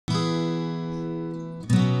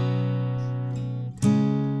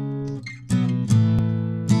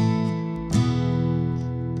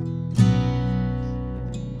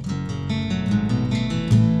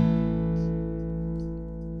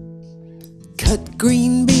Cut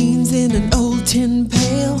green beans in an old tin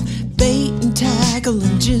pail, bait and tackle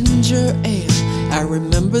and ginger ale. I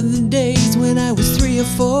remember the days when I was 3 or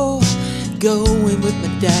 4, going with my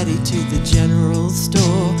daddy to the general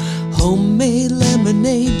store. Homemade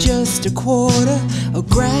lemonade, just a quarter, or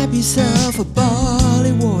grab yourself a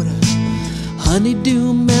barley water.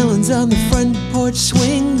 Honeydew melons on the front porch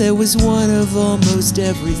swing, there was one of almost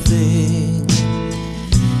everything.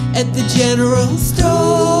 At the general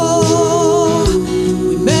store,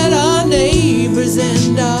 we met our neighbors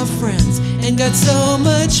and our friends, and got so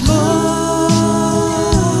much more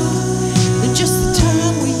than just the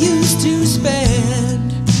time we used to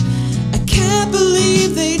spend. I can't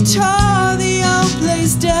believe they tore the old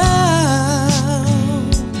place down.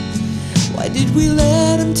 Why did we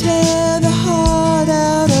let them tear the heart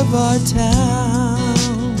out of our town?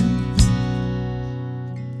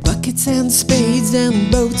 Buckets and spades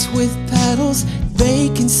and boats with paddles,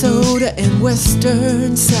 baking soda and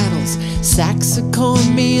western saddles, sacks of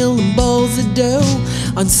cornmeal and bowls of dough.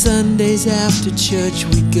 On Sundays after church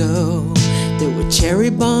we'd go. There were cherry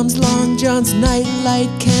bombs, long johns,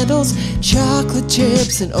 nightlight candles, chocolate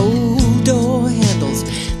chips and old door handles.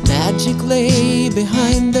 Magic lay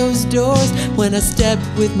behind those doors when I stepped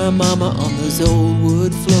with my mama on those old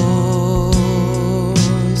wood floors.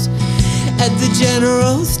 At the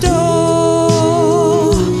general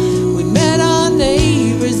store, we met our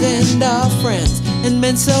neighbors and our friends, and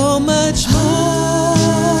meant so much more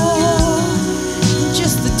than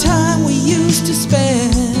just the time we used to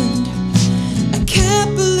spend. I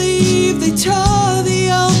can't believe they tore the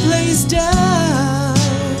old place down,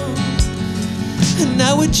 and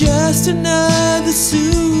now we're just another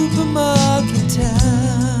supermarket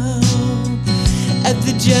town. At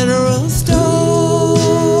the general store,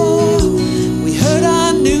 we heard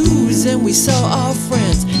our news and we saw our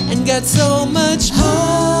friends, and got so much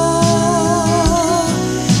more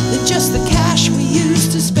than just the cash we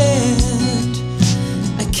used to spend.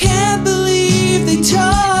 I can't believe they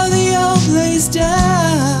tore the old place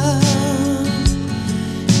down,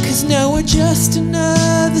 'cause now we're just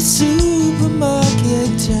another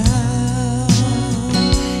supermarket town.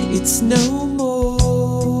 It's no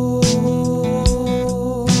more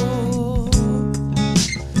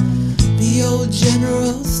the old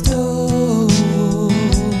general store.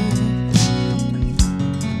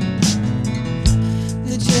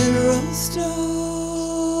 The general store.